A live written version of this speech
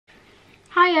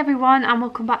Hi everyone and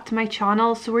welcome back to my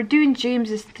channel. So we're doing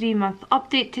James's 3-month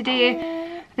update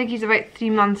today. I think he's about 3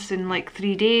 months in like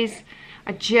 3 days.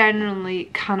 I genuinely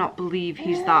cannot believe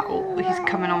he's that old. He's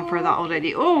coming on for that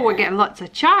already. Oh, we're getting lots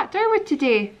of chat, are we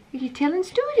today? Are you telling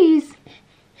stories?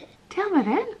 Tell me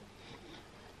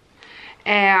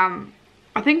then.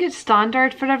 I think it's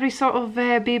standard for every sort of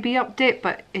baby update,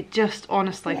 but it just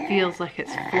honestly feels like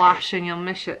it's flash and you'll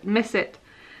miss it.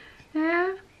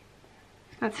 Yeah.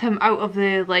 That's him out of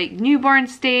the like newborn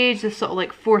stage, the sort of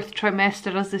like 4th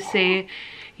trimester as they say.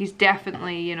 He's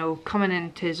definitely, you know, coming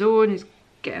into his own. He's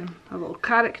getting a little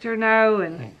character now,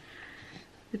 and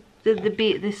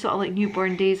the sort of like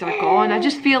newborn days are gone. I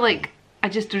just feel like I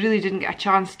just really didn't get a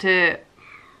chance to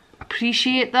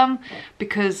appreciate them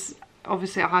because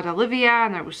obviously I had Olivia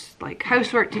and there was like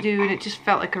housework to do, and it just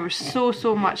felt like there was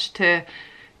so much to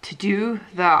do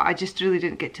that I just really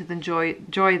didn't get to enjoy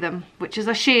them, which is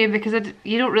a shame because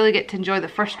you don't really get to enjoy the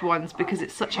first ones because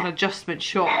it's such an adjustment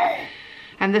shock,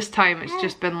 and this time it's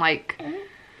just been like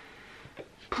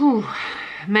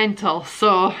mental.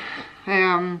 So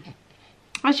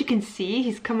as you can see,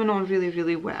 he's coming on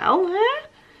really well. Huh?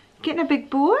 Getting a big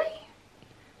boy?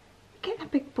 Getting a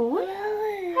big boy?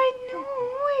 I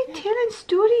know, telling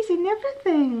stories and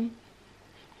everything.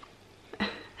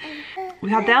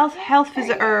 We had the health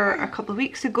visitor a couple of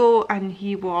weeks ago and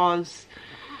he was,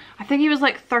 I think he was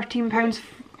like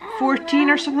 £13.14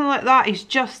 or something like that. He's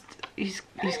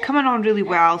coming on really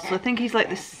well, so I think he's like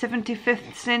the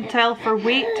 75th centile for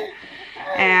weight.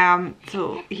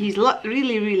 So he's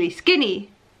really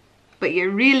skinny, but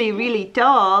you're really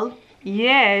tall.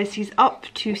 Yes, he's up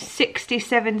to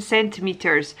 67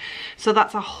 centimetres, so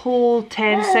that's a whole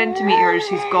 10 centimetres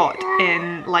he's got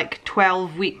in like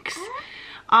 12 weeks.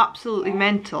 Absolutely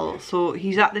mental. So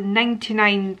he's at the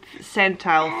 99th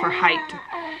centile for height.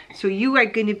 So you are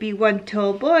going to be one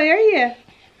tall boy, are you?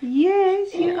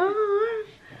 Yes, you are.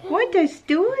 What are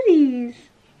stories?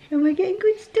 Am I getting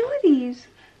good stories?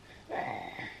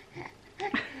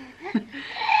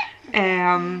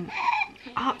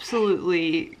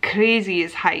 Absolutely crazy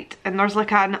his height. And there's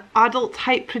like an adult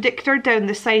height predictor down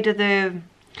the side of the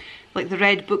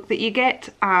red book that you get,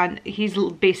 and he's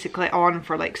basically on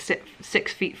for like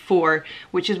 6'4",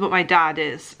 which is what my dad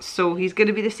is. So he's going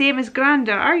to be the same as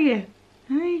Grandad, are you?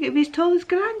 Are you going to be as tall as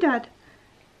Grandad?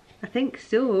 I think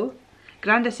so.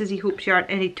 Grandad says he hopes you aren't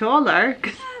any taller,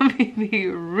 because that would be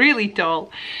really tall.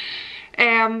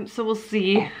 So we'll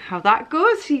see how that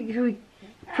goes. He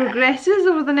progresses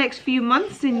over the next few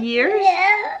months and years.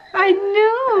 I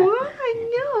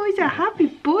know, he's a happy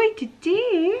boy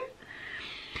today.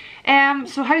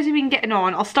 So how's he been getting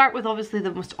on? I'll start with obviously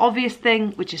the most obvious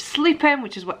thing, which is sleeping,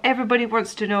 which is what everybody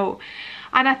wants to know.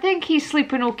 And I think he's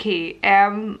sleeping okay.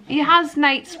 He has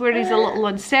nights where he's a little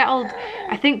unsettled.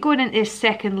 I think going into his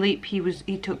second leap he was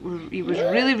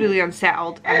really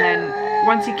unsettled, and then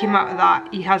once he came out of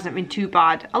that he hasn't been too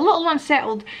bad. A little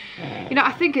unsettled, you know,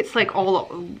 I think it's like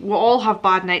we'll all have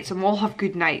bad nights and we'll all have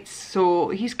good nights. So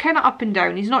he's kind of up and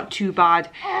down. He's not too bad.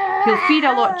 He'll feed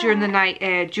a lot during the night,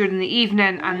 during the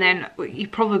evening, and then you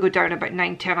probably go down about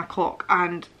 9-10 o'clock,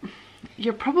 and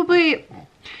you're probably...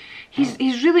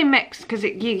 He's really mixed because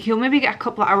he'll maybe get a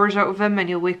couple of hours out of him and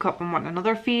he'll wake up and want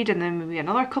another feed, and then maybe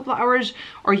another couple of hours,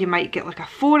 or you might get like a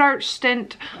 4-hour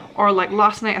stint, or like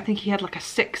last night I think he had like a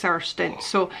 6-hour stint.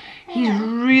 So he's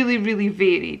really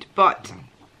varied, but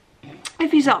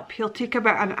if he's up he'll take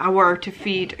about an hour to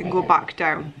feed and go back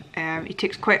down. It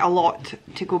takes quite a lot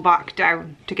to go back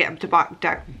down, to get him to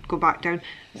go back down.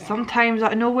 Sometimes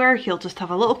out of nowhere he'll just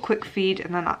have a little quick feed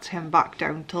and then that's him back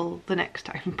down till the next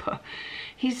time. But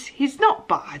he's not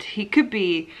bad. He could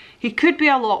be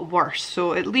a lot worse.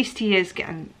 So at least he is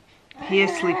sleeping,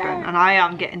 and I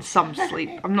am getting some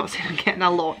sleep. I'm not saying I'm getting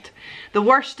a lot. The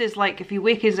worst is like if he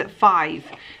wakes at 5,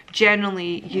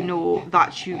 generally you know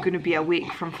that you're going to be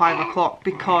awake from 5 o'clock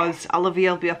because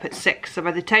Olivia will be up at 6. So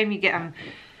by the time you get him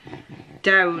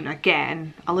down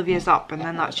again, Olivia's up, and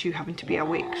then that's you having to be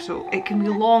awake. So it can be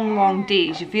long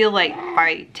days. You feel like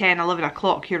by 10-11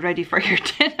 o'clock you're ready for your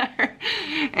dinner.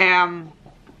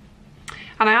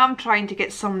 And I am trying to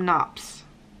get some naps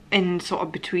in sort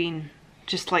of between,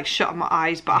 just like shutting my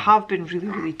eyes, but I have been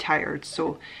really tired,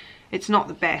 so it's not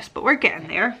the best, but we're getting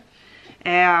there.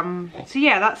 So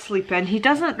yeah, that's sleeping. He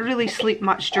doesn't really sleep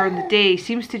much during the day. He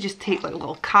seems to just take like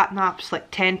little cat naps,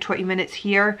 like 10-20 minutes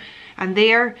here and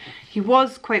there. He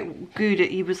was quite good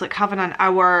at, he was like having an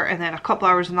hour and then a couple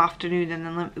hours in the afternoon, and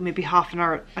then maybe half an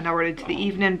hour into the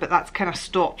evening, but that's kind of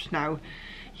stopped now.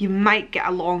 You might get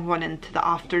a long one into the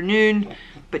afternoon,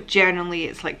 but generally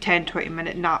it's like 10-20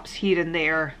 minute naps here and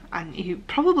there. And he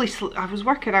probably, I was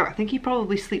working out, I think he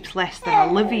probably sleeps less than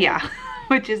Olivia,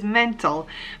 which is mental.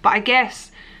 But I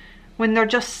guess when they're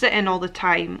just sitting all the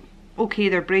time, okay,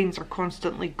 their brains are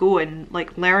constantly going,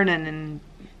 like learning and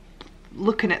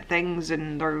looking at things,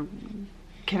 and they're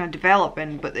kind of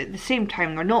developing, but at the same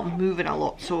time they're not moving a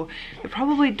lot, so they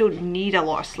probably don't need a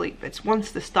lot of sleep. It's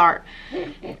once they start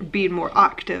being more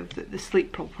active that the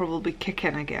sleep will probably kick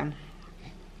in again.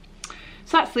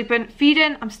 So that's sleeping.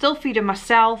 Feeding, I'm still feeding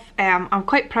myself. I'm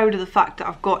quite proud of the fact that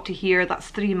I've got to here. That's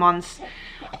 3 months.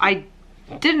 I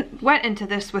went into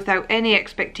this without any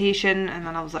expectation, and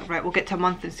then I was like, right, we'll get to a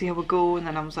month and see how we go, and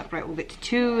then I was like, right, we'll get to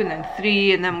 2 and then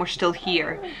 3, and then we're still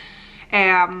here.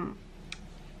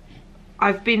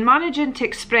 I've been managing to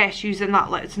express using that,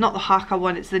 like, it's not the Haka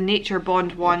one, it's the Nature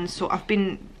Bond one. So I've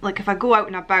been, like, if I go out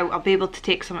and about, I'll be able to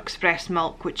take some express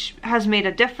milk, which has made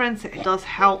a difference. It does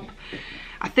help.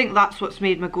 I think that's what's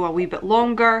made me go a wee bit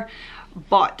longer,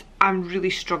 but I'm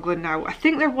really struggling now. I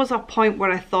think there was a point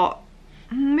where I thought,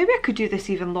 maybe I could do this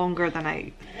even longer than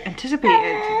I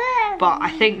anticipated, but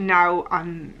I think now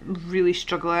I'm really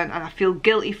struggling, and I feel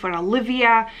guilty for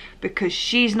Olivia because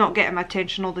she's not getting my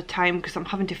attention all the time because I'm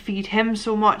having to feed him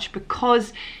so much,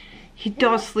 because he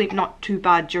does sleep not too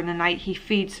bad during the night. He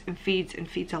feeds and feeds and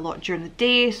feeds a lot during the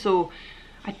day, so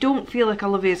I don't feel like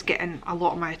Olivia's getting a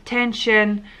lot of my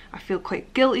attention. I feel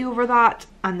quite guilty over that.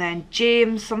 And then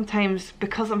James, sometimes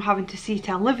because I'm having to see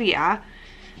to Olivia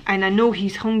and I know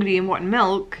he's hungry and wanting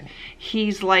milk,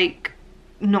 he's like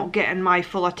not getting my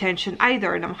full attention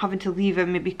either, and I'm having to leave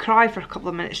him maybe cry for a couple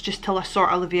of minutes just till I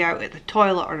sort Olivia out at the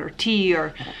toilet or her tea,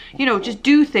 or, you know, just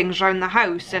do things around the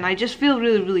house. And I just feel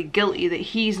really guilty that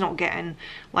he's not getting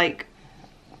like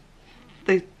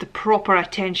the proper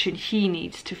attention he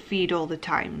needs to feed all the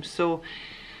time. So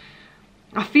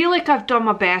I feel like I've done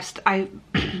my best. I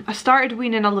started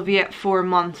weaning Olivia at 4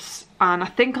 months, and I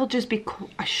think I'll just be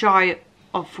shy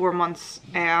of 4 months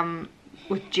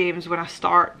with James when I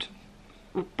start,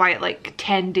 by like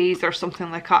 10 days or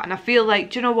something like that. And I feel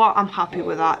like, do you know what, I'm happy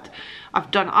with that. I've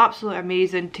done absolutely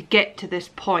amazing to get to this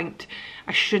point.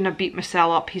 I shouldn't have beat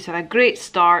myself up. He's had a great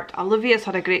start. Olivia's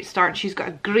had a great start, and she's got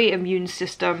a great immune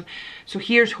system. So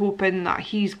here's hoping that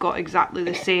he's got exactly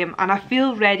the same. And I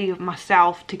feel ready of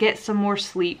myself to get some more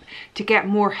sleep, to get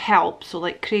more help. So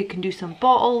like Craig can do some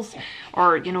bottles,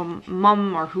 or, you know,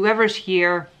 mum or whoever's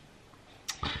here.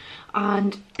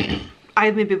 And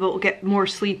I may be able to get more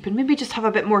sleep and maybe just have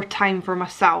a bit more time for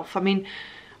myself. I mean,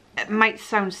 it might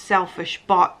sound selfish,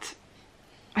 but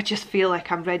I just feel like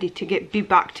I'm ready to be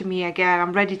back to me again.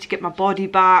 I'm ready to get my body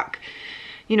back,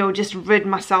 you know, just rid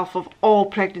myself of all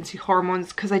pregnancy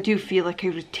hormones, because I do feel like I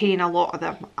retain a lot of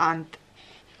them. And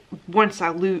once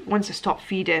I stop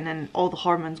feeding and all the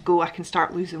hormones go, I can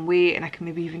start losing weight, and I can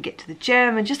maybe even get to the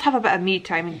gym and just have a bit of me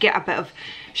time and get a bit of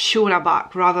Shona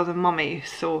back rather than mummy.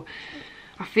 So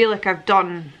I feel like I've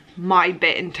done my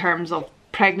bit in terms of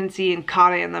pregnancy and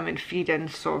carrying them and feeding.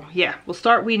 So yeah, we'll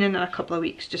start weaning in a couple of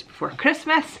weeks just before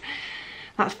Christmas.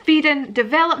 That's feeding.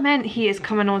 Development, he is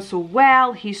coming on so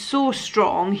well. He's so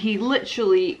strong. He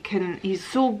literally can, he's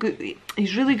so good.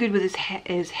 He's really good with his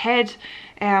head,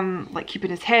 like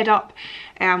keeping his head up.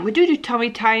 We do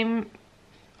tummy time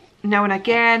now and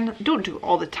again. Don't do it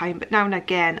all the time, but now and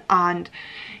again. And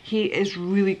he is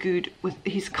really good with,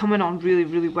 he's coming on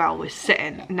really well with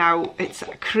sitting. Now, it's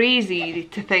crazy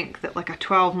to think that like a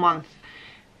 12-month,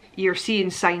 you're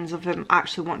seeing signs of him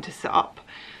actually wanting to sit up.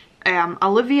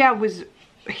 Olivia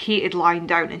hated lying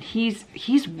down, and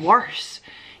he's worse.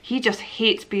 He just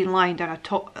hates being lying down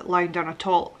at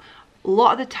all. A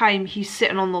lot of the time he's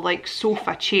sitting on the like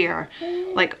sofa chair,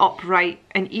 like upright,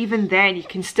 and even then you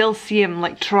can still see him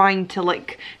like trying to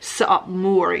like sit up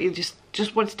more. He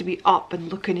just wants to be up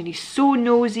and looking, and he's so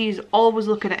nosy. He's always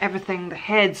looking at everything, the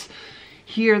heads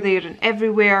here, there and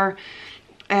everywhere.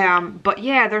 But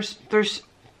yeah, there's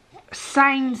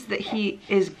signs that he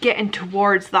is getting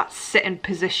towards that sitting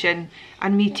position,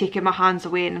 and me taking my hands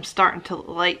away and I'm starting to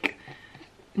like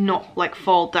not like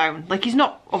fall down. Like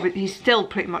he's still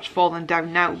pretty much falling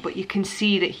down now, but you can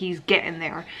see that he's getting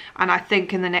there. And I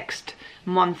think in the next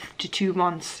month to 2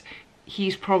 months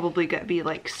he's probably going to be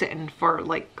like sitting for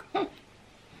like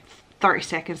 30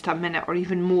 seconds to a minute or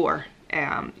even more.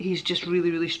 He's just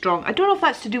really strong. I don't know if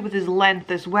that's to do with his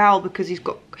length as well, because he's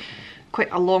got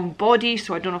quite a long body,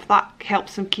 so I don't know if that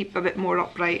helps him keep a bit more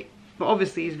upright, but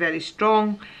obviously he's very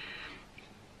strong.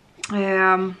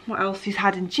 What else? He's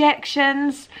had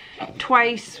injections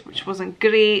twice, which wasn't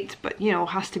great, but you know,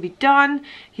 has to be done.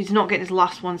 He's not getting his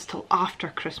last ones till after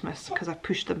Christmas because I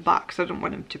pushed them back because I don't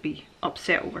want him to be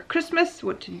upset over Christmas. We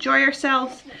want to enjoy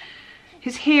ourselves.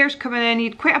 His hair's coming in. He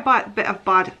had quite a bit of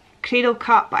bad cradle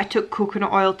cut, but I took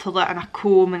coconut oil to it and a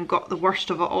comb and got the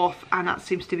worst of it off, and that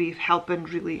seems to be helping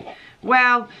really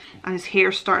well. And his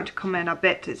hair's starting to come in a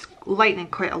bit. It's lightening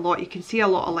quite a lot. You can see a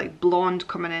lot of like blonde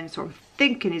coming in, so I'm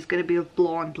thinking he's going to be a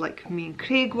blonde like me and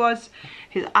Craig was.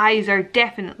 His eyes are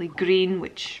definitely green,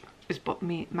 which is what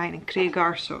mine and Craig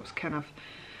are, so it's kind of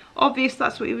obvious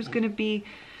that's what he was going to be.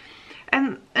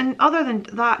 And other than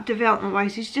that, development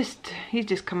wise, he's just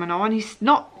coming on.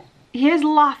 He is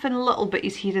laughing a little bit,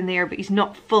 he's here and there, but he's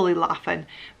not fully laughing.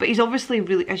 But he's obviously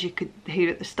really, as you could hear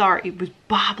at the start, he was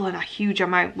babbling a huge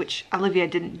amount, which Olivia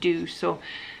didn't do. So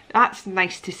that's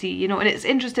nice to see, you know. And it's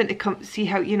interesting to see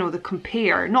how, you know, the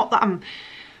compare. Not that I'm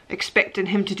expecting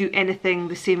him to do anything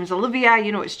the same as Olivia,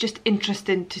 you know, it's just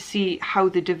interesting to see how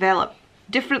they develop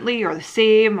differently or the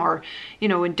same, or, you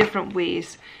know, in different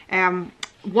ways.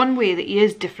 One way that he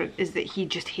is different is that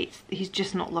he's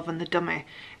just not loving the dummy.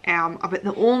 But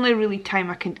the only really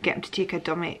time I can get him to take a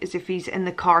dummy is if he's in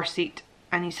the car seat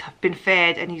and he's been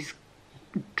fed and he's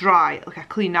dry, like a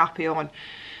clean nappy on,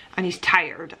 and he's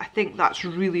tired. I think that's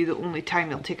really the only time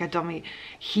he'll take a dummy.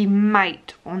 He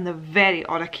might, on the very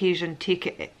odd occasion, take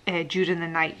it during the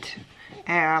night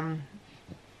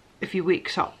if he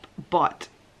wakes up, but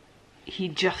he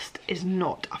just is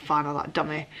not a fan of that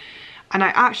dummy. And I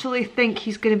actually think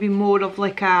he's going to be more of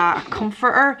like a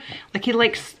comforter. Like he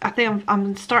likes, I think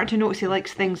I'm starting to notice he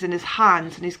likes things in his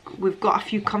hands, and we've got a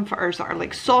few comforters that are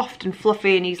like soft and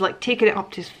fluffy, and he's like taking it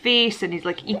up to his face and he's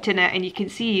like eating it, and you can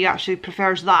see he actually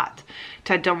prefers that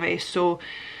to a dummy. So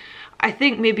I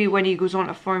think maybe when he goes on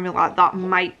to formula,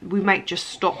 we might just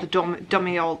stop the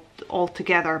dummy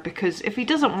altogether, because if he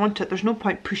doesn't want it, there's no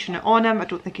point pushing it on him. I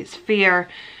don't think it's fair.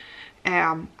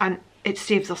 And it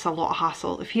saves us a lot of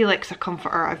hassle. If he likes a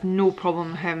comforter, I've no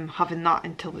problem with him having that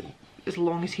as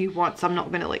long as he wants. I'm not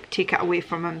going to like take it away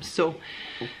from him. So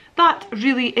that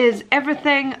really is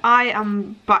everything. I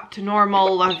am back to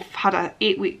normal. I've had an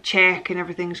 8-week check and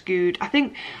everything's good. I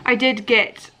think I did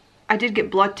get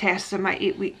blood tests in my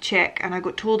 8-week check, and I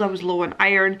got told I was low in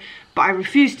iron, but I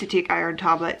refused to take iron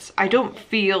tablets. I don't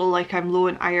feel like I'm low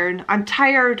in iron. I'm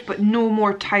tired, but no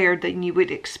more tired than you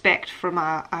would expect from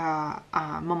a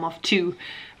mum of 2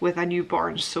 with a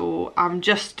newborn. So I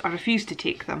refuse to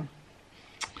take them.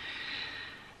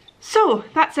 So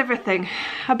that's everything.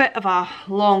 A bit of a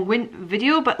long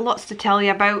video, but lots to tell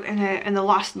you about in the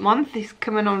last month. He's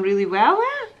coming on really well.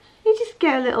 You just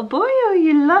get a little boy. Oh,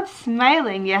 you love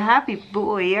smiling. You're a happy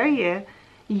boy, are you?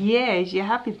 Yes, you're a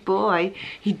happy boy.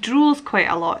 He drools quite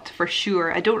a lot, for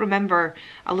sure. I don't remember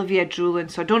Olivia drooling,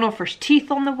 so I don't know if there's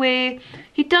teeth on the way.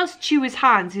 He does chew his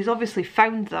hands. He's obviously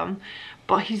found them,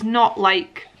 but he's not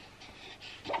like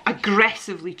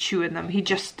aggressively chewing them.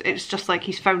 It's just like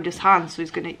he's found his hands, so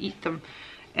he's going to eat them.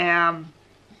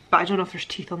 But I don't know if there's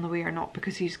teeth on the way or not,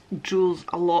 because he drools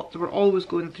a lot. We're always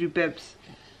going through bibs.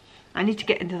 I need to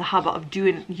get into the habit of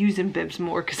using bibs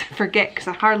more, because I forget, because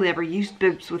I hardly ever used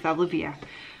bibs with Olivia.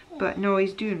 But no,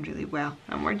 he's doing really well,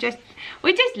 and we just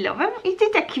love him. He's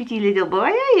just a cutie little boy,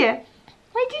 are you?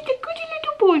 He's just a cutie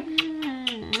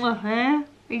little boy. Huh?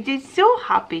 He's just so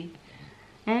happy.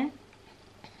 Huh?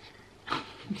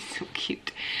 So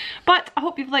cute. But I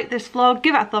hope you've liked this vlog.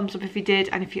 Give it a thumbs up if you did,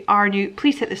 and if you are new,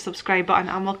 please hit the subscribe button,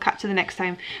 and we'll catch you the next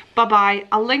time. Bye bye.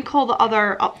 I'll link all the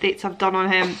other updates I've done on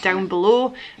him down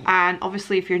below, and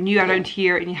obviously if you're new around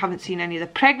here and you haven't seen any of the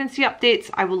pregnancy updates,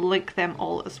 I will link them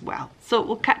all as well. So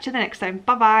we'll catch you the next time.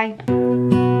 Bye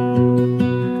bye.